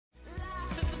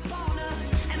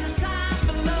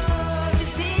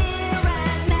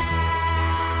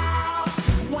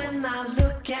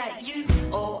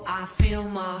feel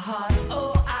my heart.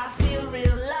 Oh, I feel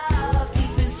real love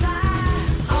deep inside.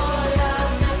 Oh,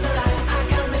 love, not the light. I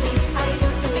can't believe how you do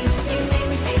to me. You make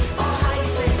me feel, oh, how you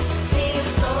say, feel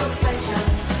so special.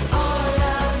 Oh,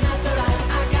 love, not the light.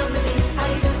 I can't believe how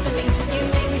you do to me. You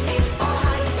make me feel, oh,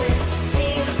 how you say,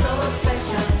 feel so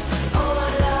special. Oh,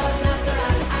 love, not the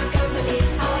light. I can't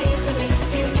believe how you do to me.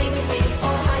 You make me feel,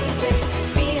 oh, how you say,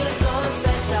 feel so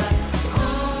special.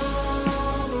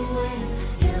 All the way,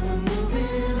 yeah, we're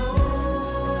moving on.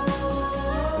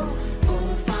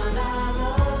 Gonna find our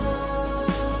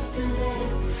love today.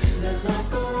 Let love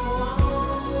go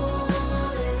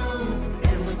on and on.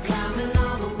 And we're climbing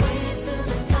all the way to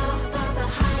the top of the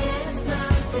highest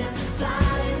mountain.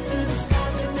 Flying through the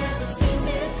skies we've never seen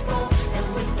before. And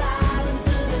we're diving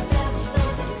to the depths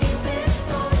of the deepest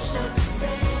ocean.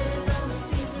 Sailing on the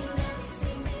seas we've never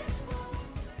seen before.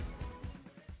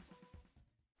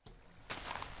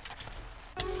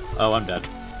 Oh, I'm dead.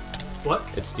 What?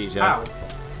 It's DJ. How?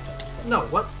 No,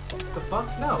 what the fuck?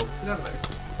 No, get out of there.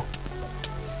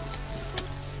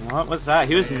 What was that?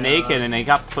 He was Yeah. naked and he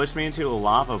got pushed me into a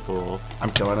lava pool.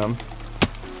 I'm killing him.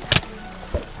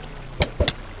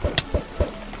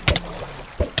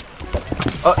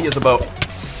 Oh, he has a boat.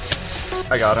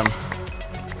 I got him.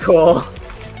 Cool.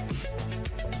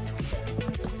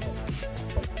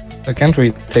 I can't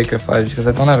really take a fight because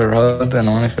I don't have a rod and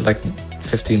I only feel like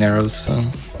 15 arrows, so...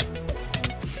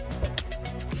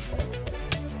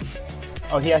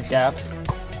 Oh, he has gaps.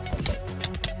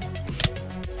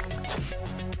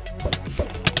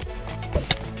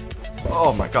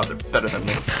 Oh my god, they're better than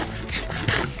me.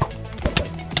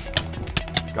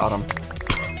 Got him.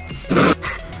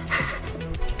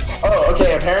 Oh,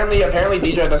 okay, apparently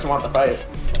DJ doesn't want the fight.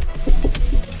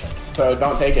 So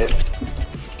don't take it.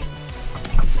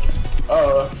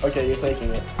 Oh, okay, you're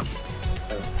taking it.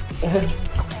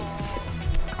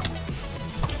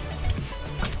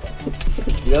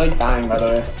 You're like dying, by the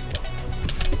way.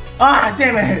 Ah,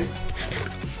 damn it!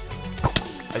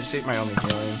 I just ate my only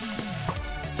healing.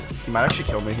 He might actually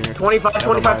kill me here. 25, Never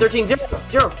 25, mind. 13, 0,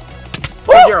 0.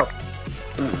 0.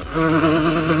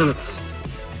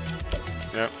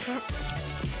 Yep.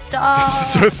 Stop. This is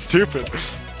so stupid.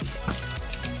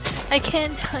 I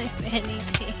can't type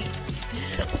anything.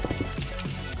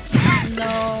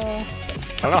 No.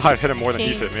 I don't know how I've hit him more than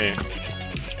he's hit me.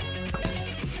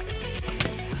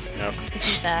 Yep. Is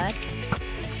he bad?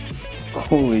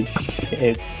 Holy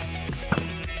shit.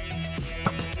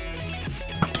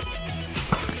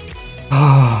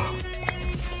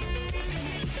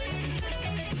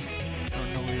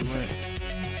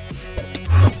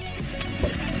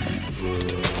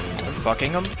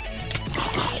 Fucking him?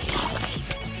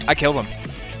 I killed him.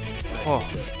 Oh.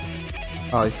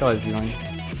 Oh, he still has healing.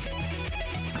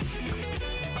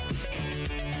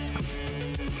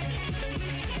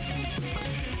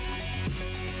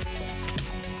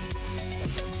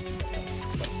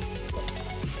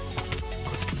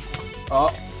 Oh,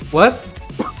 what?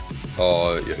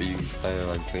 Oh, are you planning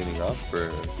on cleaning up or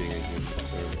being a human?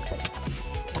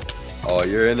 Oh,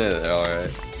 you're in it. All right.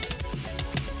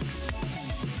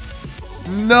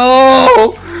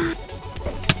 No!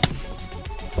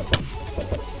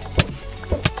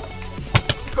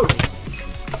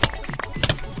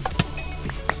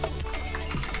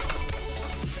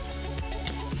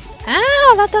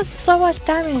 Ow, that does so much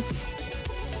damage.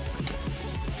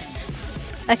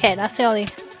 Okay, that's the only.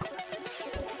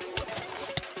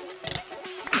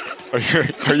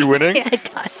 Are you winning? Yeah, I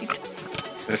died.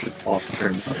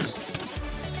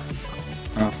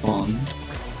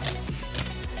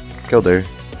 Killed her.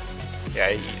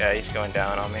 Yeah, he's going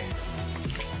down on me.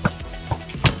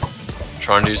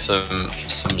 Trying to do some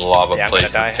lava Yeah, I'm gonna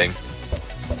die. placement thing.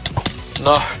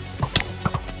 No.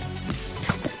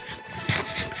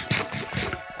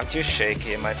 I'm too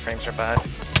shaky and my frames are bad.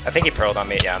 I think he pearled on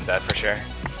me. Yeah, I'm dead for sure.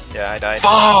 Yeah, I died.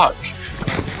 Fuck!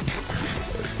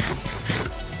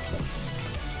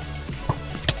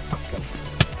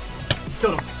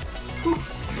 Killed him.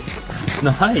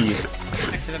 Nice.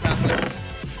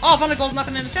 Oh, I found a gold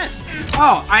nothing in the chest.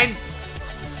 Oh, I'm.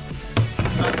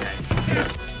 Okay.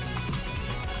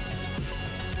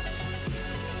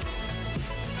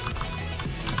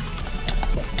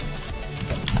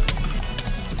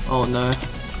 Oh no.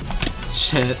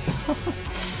 Shit.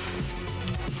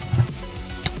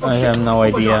 I have no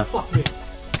idea.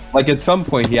 Like at some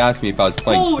point he asked me if I was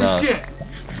playing Holy Snap. shit!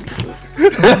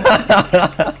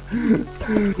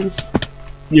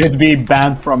 You'd be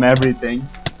banned from everything.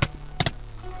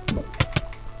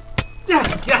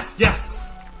 Yes, yes,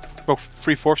 yes! Well,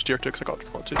 free force tier 2 because I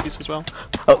got 2 piece as well.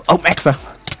 Oh, Maxa.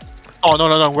 Oh,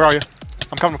 no, where are you?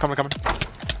 I'm coming.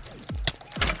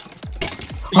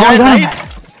 Yeah, nice.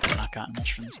 I've not gotten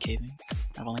much from this caving.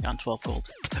 I've only gotten 12 gold.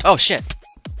 Oh shit!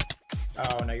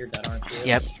 Oh, no, you're dead, aren't you?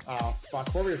 Yep. Oh,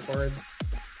 fuck. What were your words?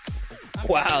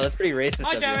 Wow, that's pretty racist Hi,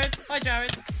 of you. Jared. Hi,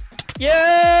 Jared.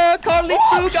 Yeah, Carly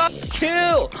Fu got a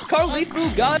kill. Carly Fu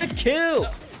got a kill.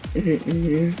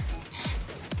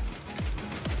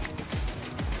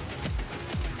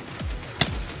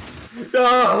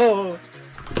 No!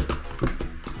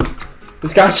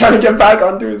 This guy's trying to get back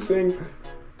onto his thing.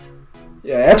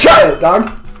 Yeah, try it,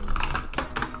 dog.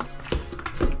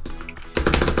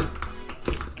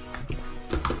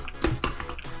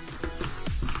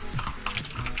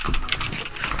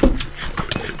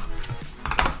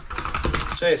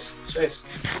 Space. What's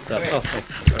up? Oh, hey.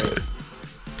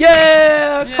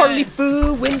 Yeah, Carly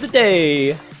Fu win the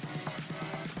day.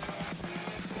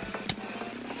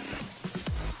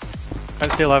 Trying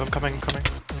to stay alive, I'm coming.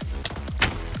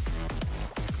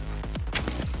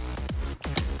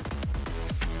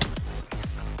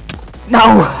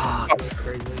 No! That's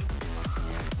crazy.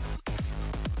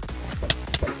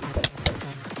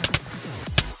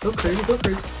 Go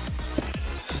crazy.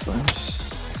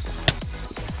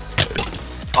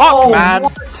 Oh, man!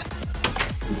 What?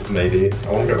 Maybe.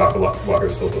 I want to go back to Wacko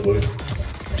stuff at least.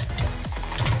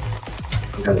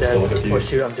 I'm dead. Oh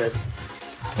shoot, I'm dead.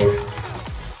 Look.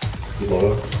 He's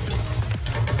lower.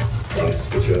 Nice,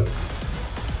 good shit.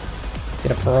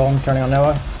 Get a pearl, I'm turning on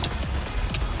Noah.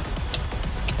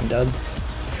 I'm dead.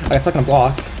 I got stuck in a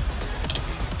block.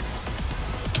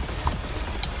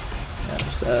 Yeah, I'm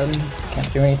just dead.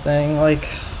 Can't do anything, like...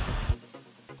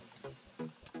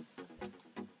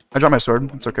 I dropped my sword.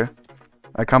 It's okay.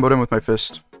 I comboed him with my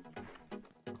fist.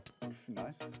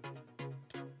 Nice.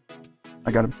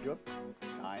 I got him.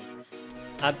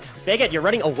 Baguette, you're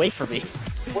running away from me.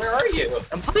 Where are you?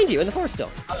 I'm behind you in the forest still.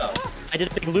 Oh. I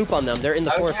did a big loop on them. They're in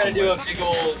the forest. I was trying to do a big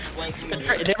old flanking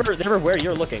maneuver. They were where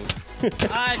you're looking.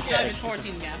 Damage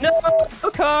 14 now. No,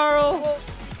 Carl.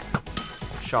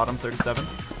 Shot him 37.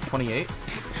 28.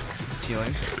 He's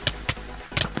healing.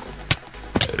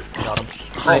 Got him.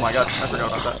 Nice. Oh my god, I forgot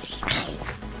about that.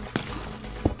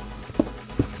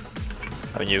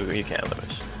 I mean, you can't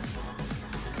lose.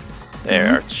 They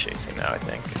are chasing now, I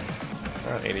think.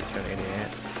 Around 82 and 88.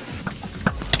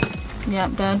 Yeah,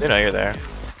 dead. They know you're there.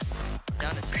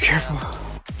 Down to 6. Careful.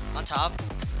 On top.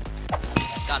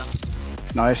 Got him.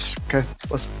 Nice. Okay,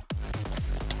 let's.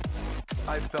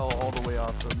 I fell all the way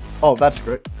off them. Oh, that's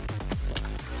great.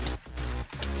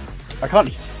 I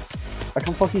can't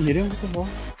fucking hit him with the ball.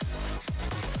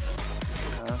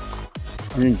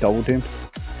 I'm getting double teamed.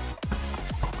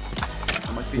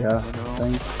 Yeah,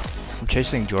 thanks. I'm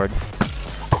chasing Jordan.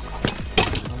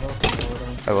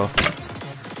 I will.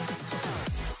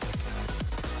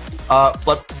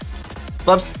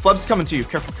 Flub's coming to you.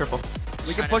 Careful.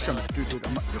 We can push him. Dude,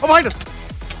 oh, behind us!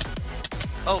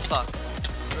 Oh fuck.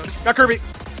 Got Kirby.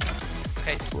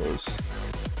 Okay. Close.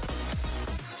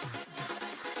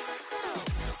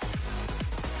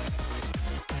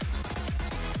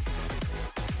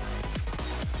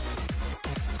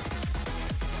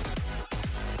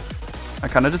 I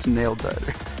kind of just nailed that.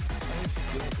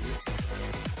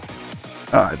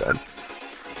 Oh, I died.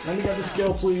 Let me get the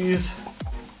skill, please.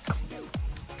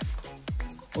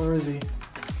 Where is he?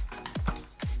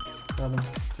 Got him.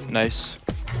 Nice.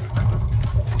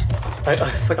 I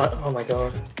forgot. Oh my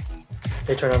god.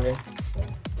 They turned on me.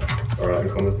 Alright, I'm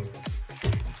coming.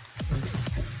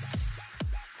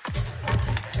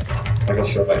 I got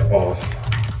shot like off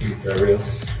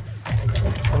areas.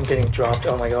 I'm getting dropped.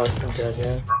 Oh my god, I'm dead,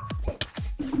 yeah.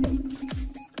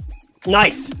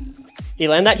 Nice. Did he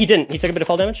land that? He didn't. He took a bit of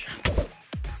fall damage.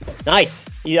 Nice.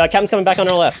 Captain's coming back on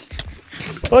our left.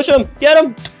 Push him. Get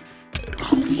him.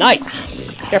 Nice.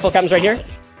 Careful, Captain's right here.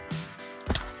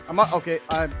 Okay,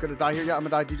 I'm gonna die here. Yeah, I'm gonna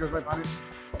die. DJ's right behind me.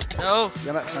 No.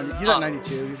 Yeah, he's at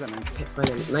 92. He's at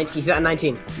 92. He's at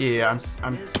 19. Yeah,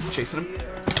 I'm chasing him.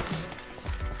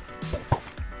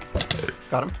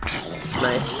 Got him.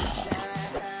 Nice.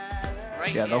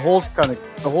 Right Yeah, here. the hole's kind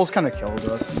of killed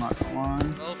us. I'm not gonna lie.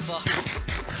 Oh fuck.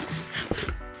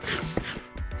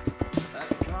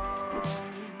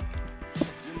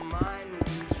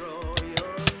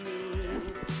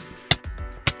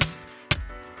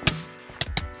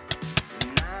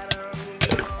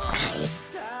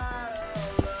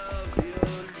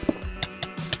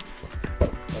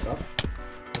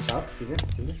 What's up? See you.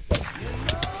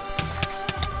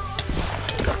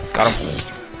 Got him.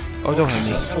 Oh, don't hit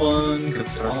me. One,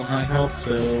 because they're all on high health,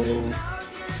 so...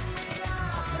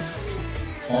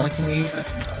 Honestly,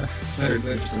 better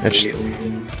just immediately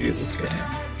do this game.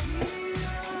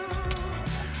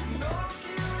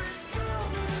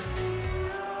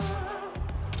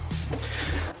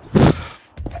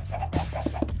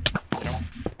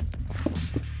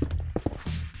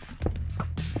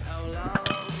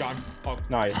 Gone. Oh.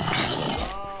 Nice.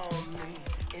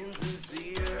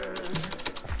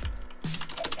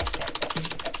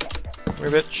 Where,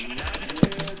 bitch?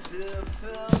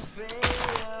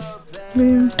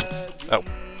 Oh.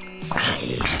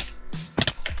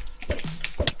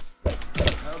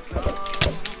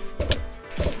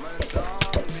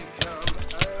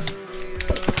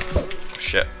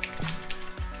 Shit.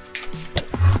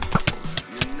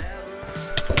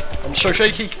 I'm so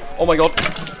shaky. Oh my god.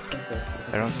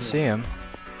 I don't see him.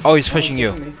 Oh, he's pushing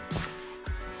you.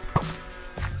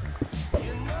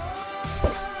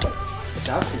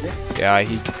 Yeah,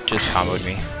 he just comboed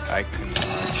me. I couldn't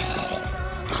dodge.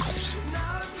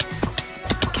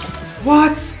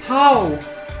 What? How?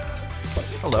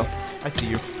 Hello. I see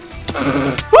you.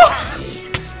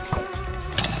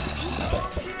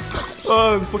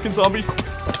 Oh, fucking zombie.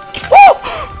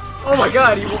 Oh my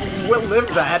god, you will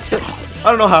live that. I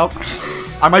don't know how.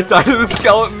 I might die to the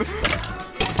skeleton.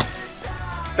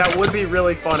 That would be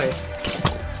really funny.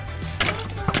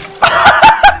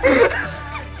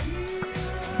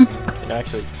 You know,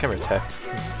 actually, come here, Tech.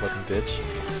 Fucking bitch.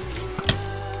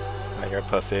 Now you're a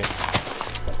pussy.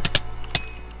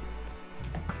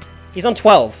 He's on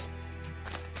 12.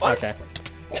 What? Okay.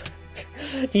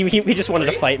 he just wanted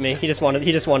to fight me. He just wanted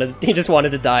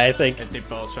to die, I think. They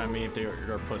both spam me if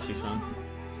you're a pussy, son.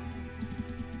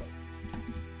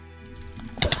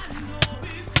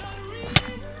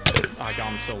 I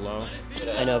got him so low.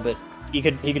 I know, but he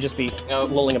could just be No,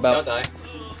 lolling about. Don't die.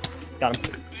 Got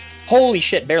him. Holy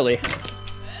shit, barely.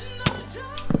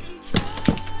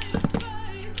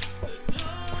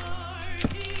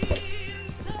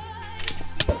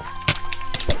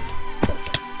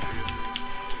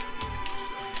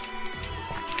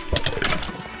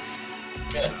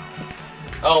 Good.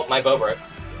 Oh, my bow broke.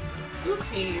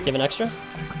 Oopsies. Do you have an extra?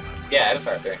 Yeah, I have a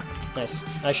fire 3. Nice.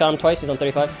 I shot him twice, he's on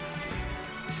 35.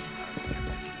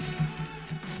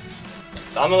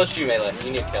 So I'm gonna let you melee.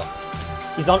 You need a kill.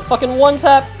 He's on fucking one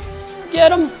tap!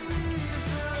 Get him!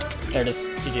 There it is.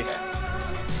 GG.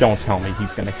 Don't tell me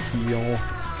he's gonna heal.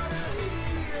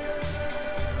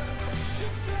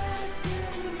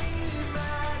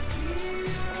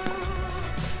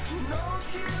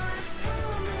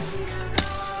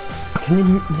 Can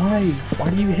you, why? Why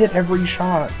do you hit every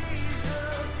shot?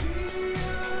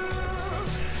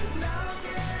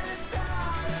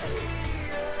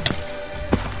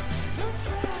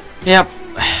 Yep.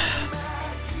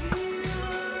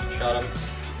 Shot him.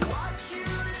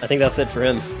 I think that's it for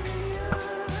him.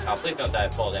 Oh, please don't die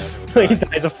of fall damage. He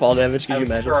dies of fall damage, can you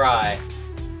imagine? Cry.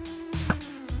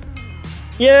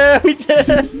 Yeah, we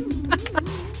did!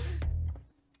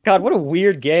 God, what a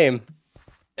weird game.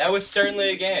 That was certainly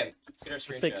a game. Let's get our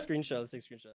Let's take screenshot. screenshots.